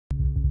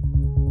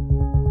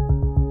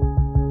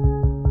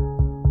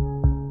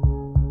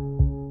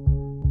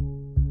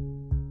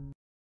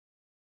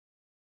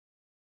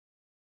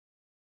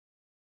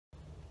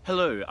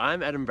Hello,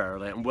 I'm Adam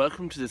Barralet and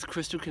welcome to this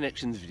Crystal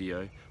Connections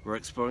video. We're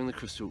exploring the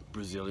crystal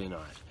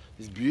Brazilianite,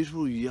 this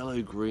beautiful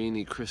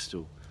yellow-greeny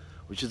crystal,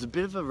 which is a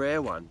bit of a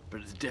rare one, but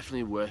it's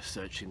definitely worth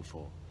searching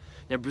for.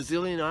 Now,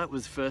 Brazilianite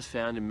was first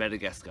found in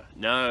Madagascar.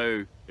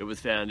 No, it was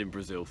found in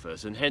Brazil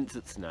first, and hence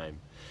its name.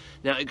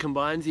 Now, it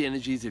combines the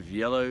energies of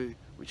yellow,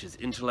 which is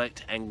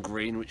intellect, and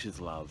green, which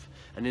is love.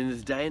 And in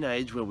this day and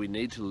age where we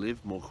need to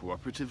live more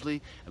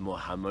cooperatively and more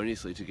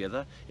harmoniously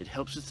together, it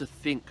helps us to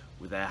think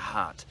with our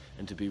heart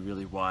and to be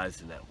really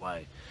wise in that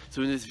way.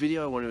 So in this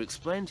video, I want to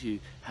explain to you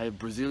how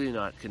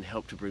Brazilianite can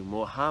help to bring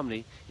more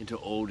harmony into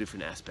all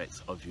different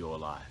aspects of your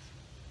life.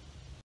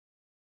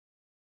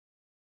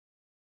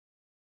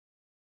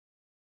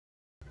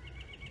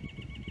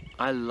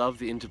 I love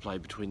the interplay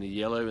between the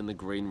yellow and the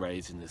green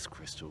rays in this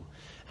crystal,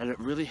 and it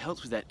really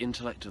helps with that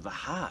intellect of the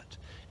heart.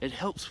 It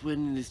helps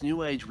when in this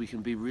new age we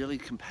can be really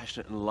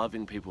compassionate and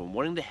loving people and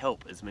wanting to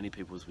help as many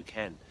people as we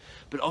can.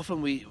 But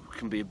often we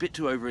can be a bit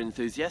too over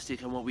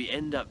enthusiastic, and what we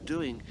end up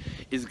doing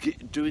is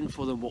doing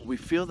for them what we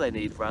feel they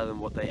need rather than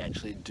what they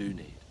actually do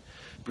need.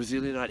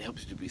 Brazilianite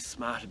helps you to be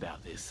smart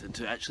about this and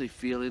to actually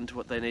feel into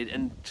what they need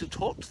and to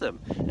talk to them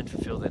and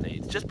fulfill their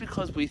needs. Just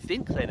because we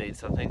think they need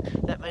something,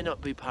 that may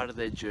not be part of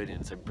their journey,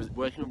 and so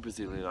working with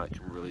Brazilianite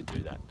can really do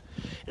that.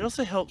 It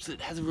also helps,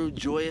 it has a real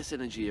joyous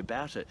energy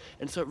about it,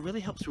 and so it really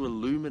helps to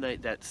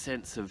illuminate that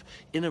sense of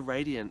inner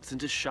radiance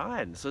and to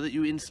shine so that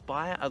you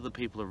inspire other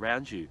people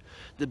around you.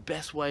 The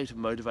best way to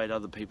motivate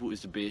other people is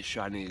to be a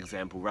shining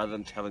example rather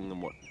than telling them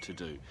what to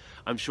do.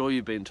 I'm sure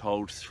you've been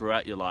told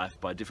throughout your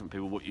life by different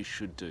people what you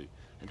should do.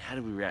 And how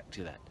do we react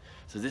to that?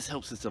 So this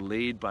helps us to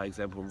lead by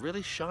example and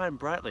really shine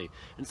brightly.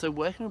 And so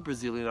working with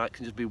Brazilianite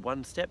can just be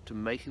one step to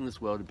making this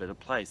world a better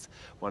place,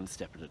 one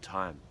step at a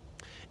time.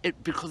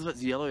 Because of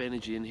its yellow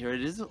energy in here,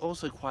 it is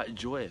also quite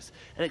joyous,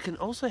 and it can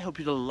also help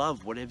you to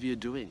love whatever you're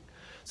doing.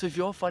 So if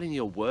you're finding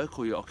your work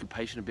or your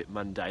occupation a bit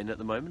mundane at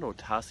the moment, or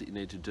tasks that you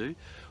need to do,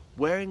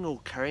 wearing or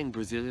carrying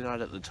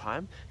Brazilianite at the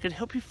time can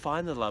help you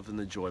find the love and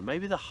the joy,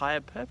 maybe the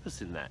higher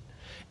purpose in that.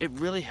 It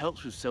really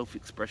helps with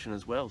self-expression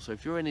as well, so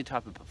if you're any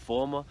type of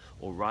performer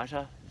or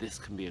writer, this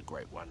can be a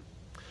great one.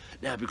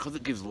 Now, because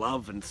it gives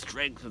love and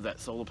strength of that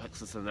solar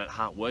plexus and that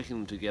heart working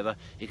them together,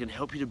 it can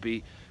help you to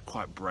be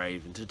quite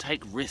brave and to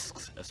take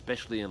risks,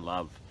 especially in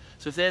love.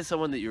 So if there's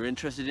someone that you're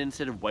interested in,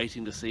 instead of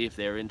waiting to see if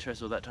they're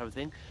interested or that type of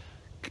thing,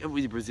 get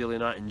with your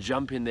Brazilianite and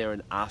jump in there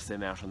and ask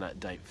them out on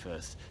that date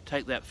first.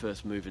 Take that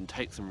first move and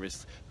take some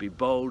risks. Be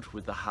bold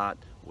with the heart,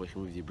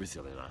 working with your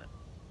Brazilianite.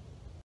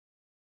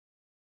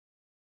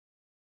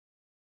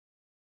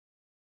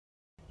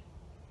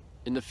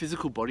 In the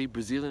physical body,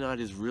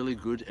 Brazilianite is really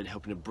good at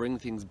helping to bring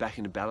things back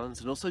into balance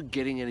and also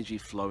getting energy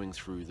flowing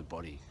through the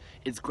body.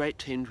 It's great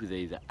teamed with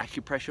either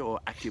acupressure or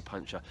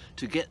acupuncture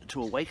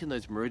to awaken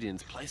those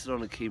meridians, place it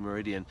on a key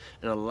meridian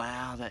and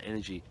allow that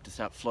energy to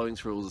start flowing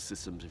through all the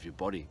systems of your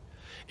body.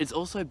 It's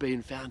also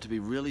been found to be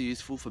really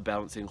useful for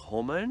balancing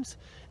hormones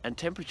and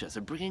temperature, so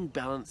bringing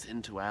balance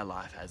into our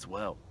life as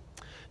well.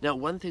 Now,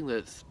 one thing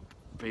that's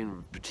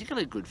been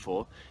particularly good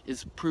for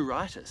is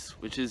pruritus,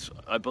 which is,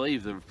 I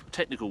believe, the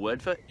technical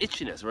word for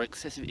itchiness or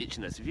excessive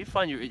itchiness. If you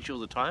find you're itchy all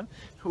the time,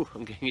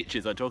 I'm getting itchy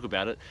as I talk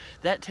about it,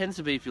 that tends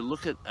to be, if you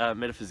look at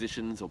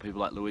metaphysicians or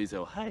people like Louise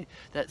L. Hay,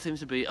 that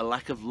seems to be a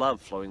lack of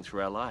love flowing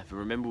through our life. And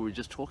remember, we were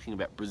just talking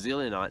about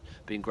Brazilianite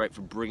being great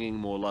for bringing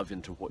more love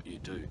into what you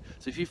do.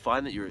 So if you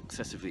find that you're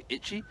excessively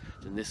itchy,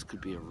 then this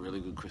could be a really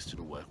good crystal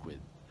to work with.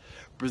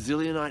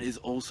 Brazilianite is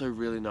also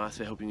really nice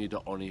for helping you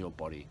to honour your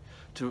body,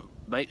 to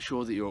make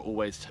sure that you're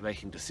always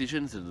making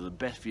decisions that are the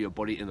best for your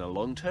body in the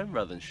long term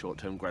rather than short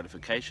term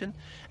gratification,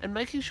 and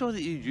making sure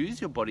that you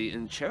use your body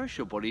and cherish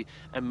your body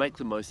and make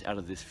the most out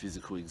of this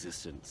physical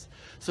existence.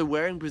 So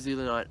wearing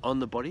Brazilianite on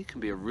the body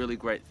can be a really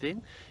great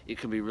thing. It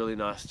can be really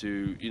nice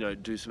to,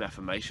 do some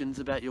affirmations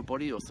about your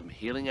body or some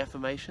healing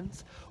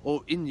affirmations,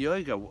 or in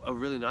yoga, a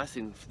really nice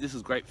thing. This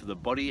is great for the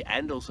body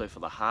and also for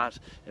the heart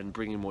and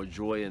bringing more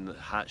joy in the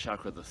heart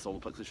chakra, the solar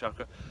plexus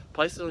chakra.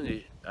 Place it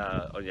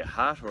on your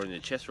heart or on your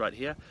chest right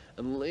here,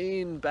 and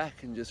lean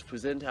back and just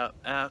present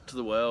out to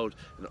the world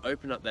and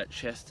open up that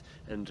chest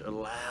and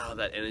allow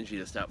that energy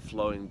to start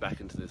flowing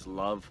back into this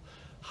love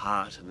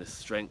heart and this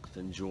strength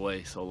and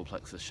joy solar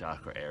plexus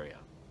chakra area.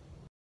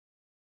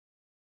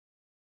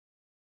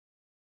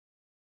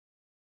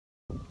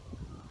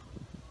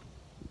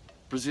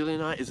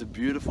 Brazilianite is a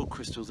beautiful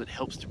crystal that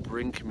helps to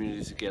bring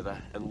communities together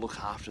and look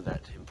after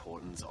that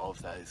importance of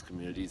those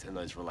communities and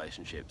those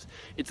relationships.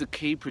 It's a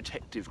key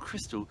protective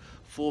crystal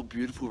for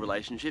beautiful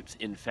relationships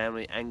in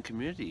family and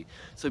community.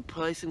 So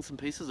placing some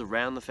pieces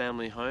around the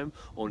family home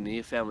or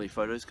near family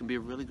photos can be a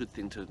really good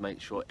thing to make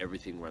sure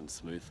everything runs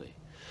smoothly.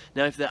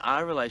 Now, if there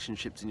are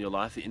relationships in your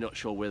life that you're not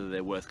sure whether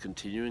they're worth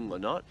continuing or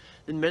not,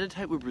 then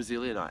meditate with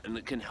Brazilianite, and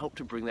it can help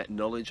to bring that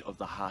knowledge of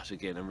the heart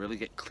again and really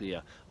get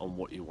clear on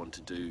what you want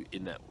to do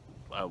in that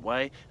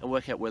way and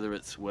work out whether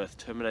it's worth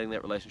terminating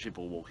that relationship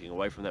or walking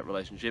away from that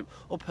relationship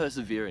or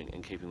persevering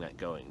and keeping that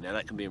going. Now,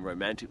 that can be in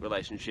romantic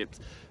relationships,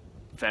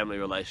 family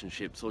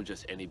relationships or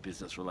just any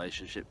business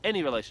relationship,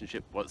 any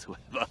relationship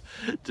whatsoever,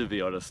 to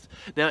be honest.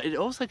 Now, it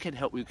also can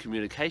help with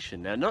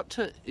communication. Now, not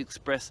to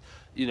express,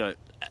 you know,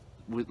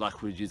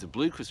 like we'd use a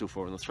blue crystal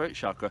for in the throat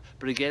chakra,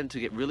 but again to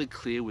get really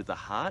clear with the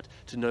heart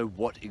to know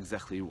what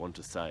exactly you want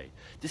to say.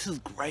 This is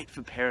great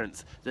for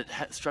parents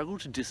that struggle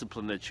to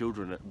discipline their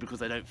children because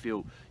they don't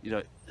feel, you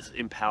know,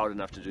 empowered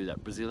enough to do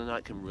that.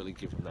 Brazilianite can really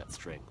give them that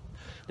strength.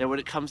 Now, when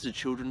it comes to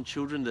children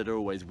that are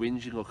always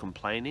whinging or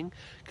complaining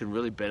can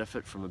really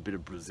benefit from a bit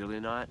of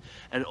Brazilianite,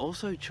 and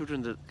also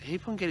children that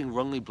keep on getting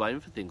wrongly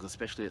blamed for things,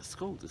 especially at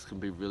school. This can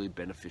be really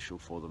beneficial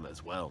for them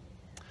as well.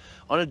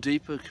 On a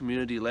deeper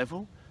community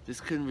level, this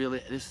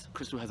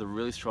crystal has a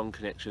really strong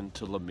connection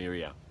to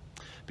Lemuria.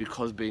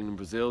 Because being in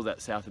Brazil,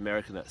 that South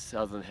American, that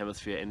Southern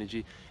Hemisphere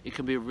energy, it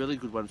can be a really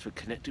good one for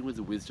connecting with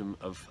the wisdom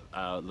of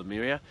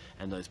Lemuria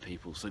and those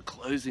people. So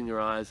closing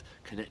your eyes,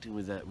 connecting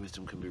with that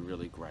wisdom can be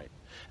really great.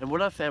 And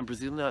what I've found,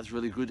 Brazilianite is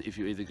really good if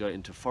you either go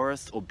into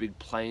forests or big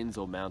plains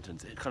or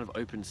mountains. It kind of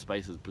open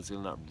spaces,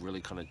 Brazilianite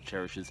really kind of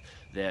cherishes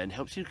there and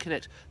helps you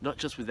connect not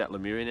just with that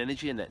Lemurian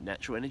energy and that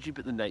natural energy,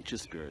 but the nature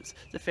spirits,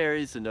 the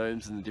fairies, the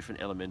gnomes, and the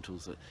different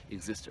elementals that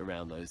exist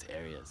around those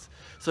areas.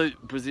 So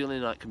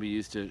Brazilianite can be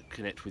used to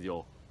connect with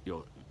your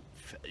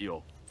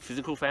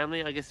physical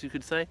family, I guess you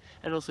could say,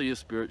 and also your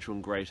spiritual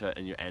and greater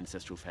and your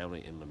ancestral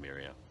family in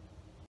Lemuria.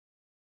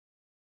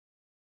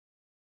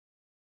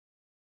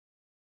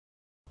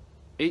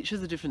 Each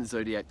of the different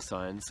zodiac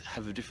signs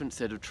have a different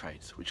set of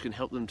traits which can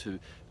help them to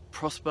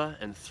prosper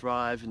and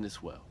thrive in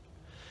this world.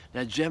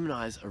 Now,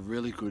 Geminis are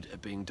really good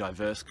at being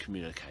diverse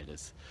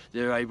communicators.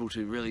 They're able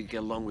to really get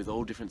along with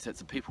all different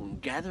sets of people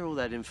and gather all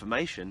that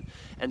information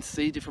and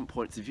see different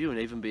points of view and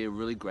even be a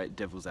really great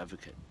devil's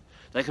advocate.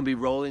 They can be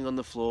rolling on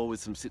the floor with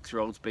some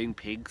 6-year-olds being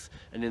pigs,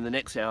 and in the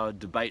next hour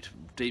debate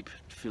deep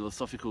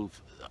philosophical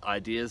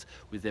ideas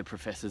with their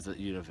professors at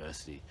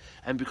university.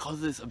 And because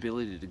of this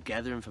ability to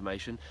gather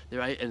information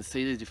and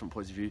see the different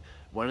points of view,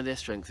 one of their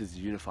strengths is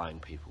unifying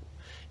people.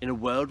 In a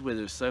world where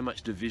there's so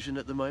much division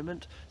at the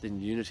moment, then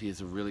unity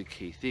is a really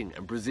key thing.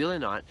 And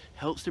Brazilianite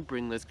helps to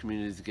bring those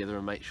communities together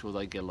and make sure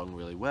they get along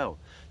really well.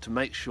 To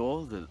make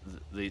sure that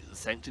the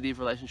sanctity of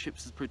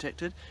relationships is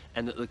protected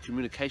and that the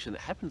communication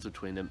that happens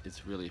between them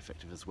is really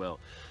effective as well.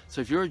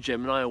 So if you're a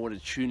Gemini or want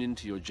to tune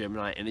into your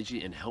Gemini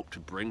energy and help to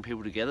bring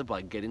people together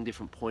by getting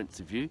different points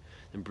of view,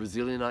 then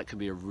Brazilianite can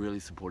be a really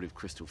supportive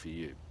crystal for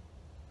you.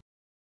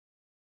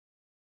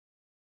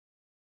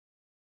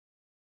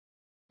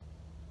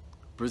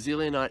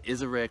 Brazilianite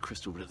is a rare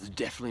crystal, but it's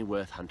definitely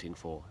worth hunting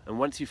for. And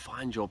once you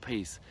find your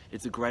piece,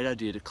 it's a great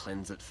idea to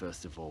cleanse it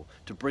first of all,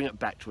 to bring it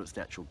back to its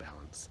natural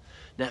balance.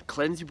 Now,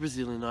 cleanse your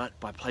Brazilianite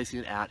by placing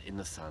it out in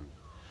the sun.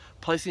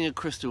 Placing a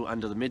crystal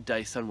under the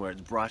midday sun where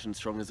it's bright and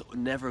strong is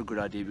never a good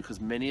idea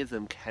because many of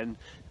them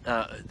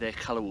their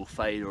colour will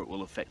fade or it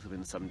will affect them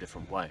in some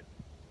different way.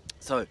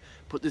 So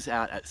put this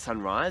out at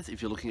sunrise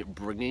if you're looking at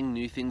bringing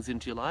new things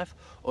into your life,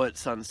 or at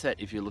sunset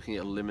if you're looking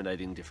at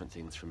eliminating different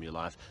things from your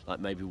life,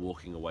 like maybe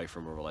walking away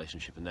from a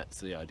relationship. And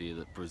that's the idea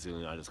that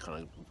Brazilianite has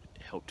kind of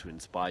helped to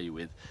inspire you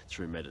with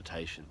through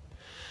meditation.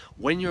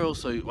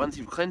 Once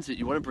you've cleansed it,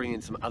 you want to bring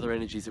in some other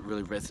energies that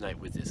really resonate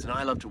with this. And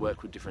I love to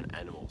work with different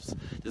animals.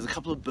 There's a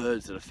couple of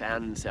birds that are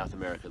found in South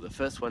America. The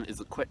first one is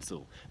the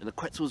Quetzal. And the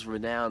Quetzal is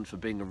renowned for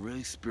being a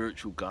really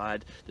spiritual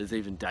guide. There's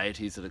even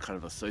deities that are kind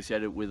of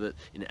associated with it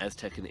in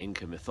Aztec and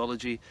Inca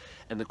mythology.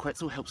 And the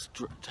Quetzal helps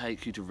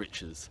take you to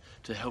riches,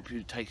 to help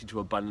you take you to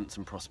abundance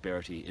and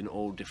prosperity in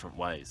all different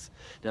ways.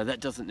 Now,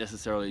 that doesn't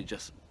necessarily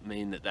just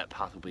mean that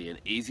path will be an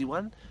easy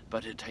one,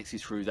 but it takes you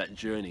through that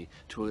journey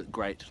to a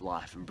great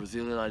life. And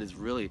Brazilianite is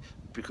really,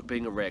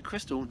 being a rare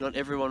crystal, not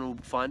everyone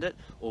will find it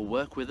or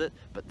work with it,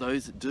 but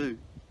those that do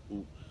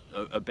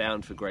are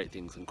bound for great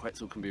things, and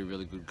Quetzal can be a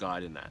really good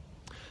guide in that.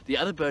 The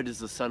other bird is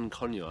the sun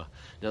conure.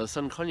 Now, the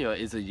sun conure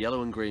is a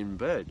yellow and green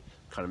bird,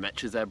 kind of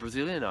matches our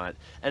Brazilianite.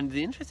 And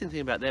the interesting thing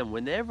about them,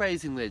 when they're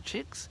raising their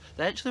chicks,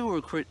 they actually will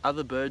recruit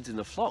other birds in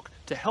the flock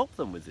to help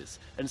them with this.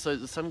 And so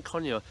the sun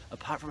conure,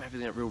 apart from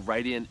having that real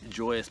radiant,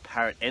 joyous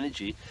parrot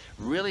energy,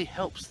 really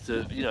helps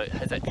to,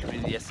 has that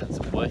community essence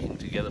of working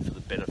together for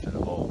the benefit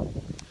of all.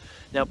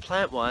 Now,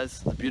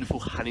 plant-wise, the beautiful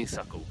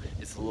honeysuckle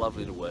is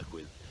lovely to work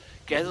with.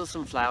 Gather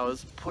some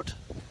flowers, put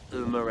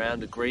them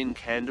around a green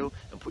candle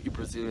and put your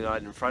Brazilianite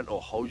in front,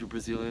 or hold your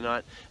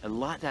Brazilianite and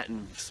light that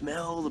and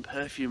smell the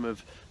perfume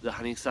of the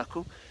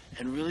honeysuckle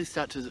and really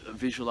start to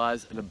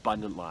visualize an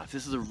abundant life.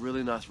 This is a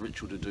really nice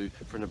ritual to do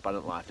for an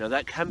abundant life. Now,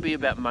 that can be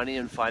about money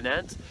and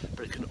finance,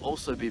 but it can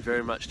also be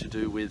very much to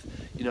do with,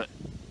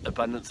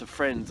 abundance of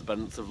friends,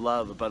 abundance of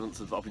love, abundance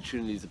of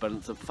opportunities,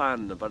 abundance of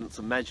fun, abundance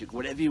of magic,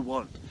 whatever you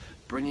want.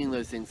 Bringing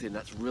those things in,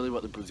 that's really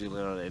what the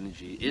Brazilianite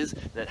energy is.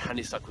 That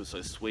honeysuckle is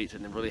so sweet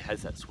and it really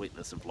has that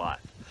sweetness of life.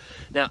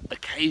 Now,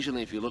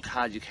 occasionally, if you look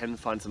hard, you can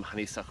find some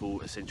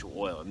honeysuckle essential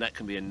oil, and that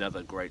can be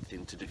another great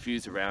thing to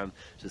diffuse around,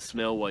 to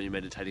smell while you're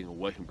meditating or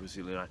working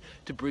Brazilianite,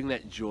 to bring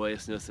that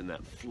joyousness and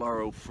that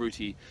floral,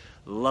 fruity,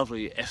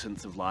 lovely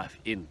essence of life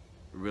in.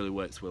 It really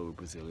works well with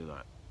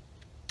Brazilianite.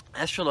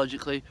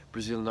 Astrologically,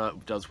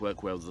 Brazilianite does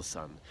work well with the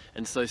sun,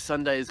 and so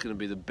Sunday is going to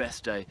be the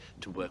best day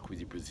to work with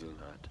your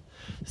Brazilianite.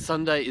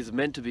 Sunday is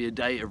meant to be a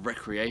day of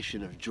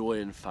recreation, of joy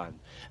and fun,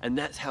 and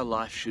that's how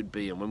life should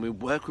be. And when we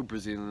work with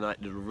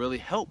Brazilianite, it'll really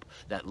help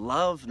that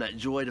love and that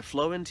joy to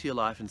flow into your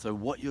life, and so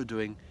what you're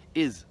doing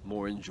is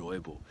more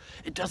enjoyable.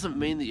 It doesn't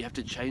mean that you have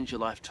to change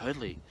your life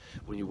totally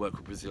when you work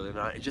with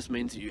Brazilianite. It just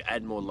means that you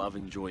add more love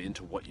and joy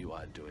into what you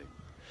are doing.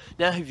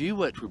 Now, have you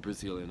worked with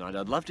Brazilianite?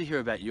 I'd love to hear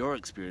about your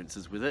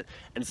experiences with it,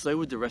 and so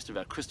would the rest of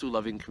our crystal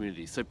loving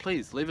community. So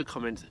please leave a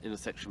comment in the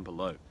section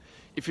below.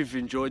 If you've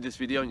enjoyed this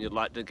video and you'd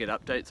like to get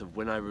updates of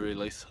when I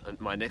release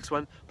my next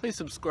one, please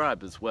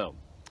subscribe as well.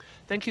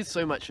 Thank you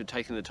so much for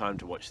taking the time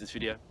to watch this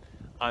video.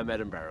 I'm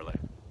Barralet.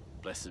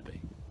 Blessed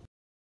be.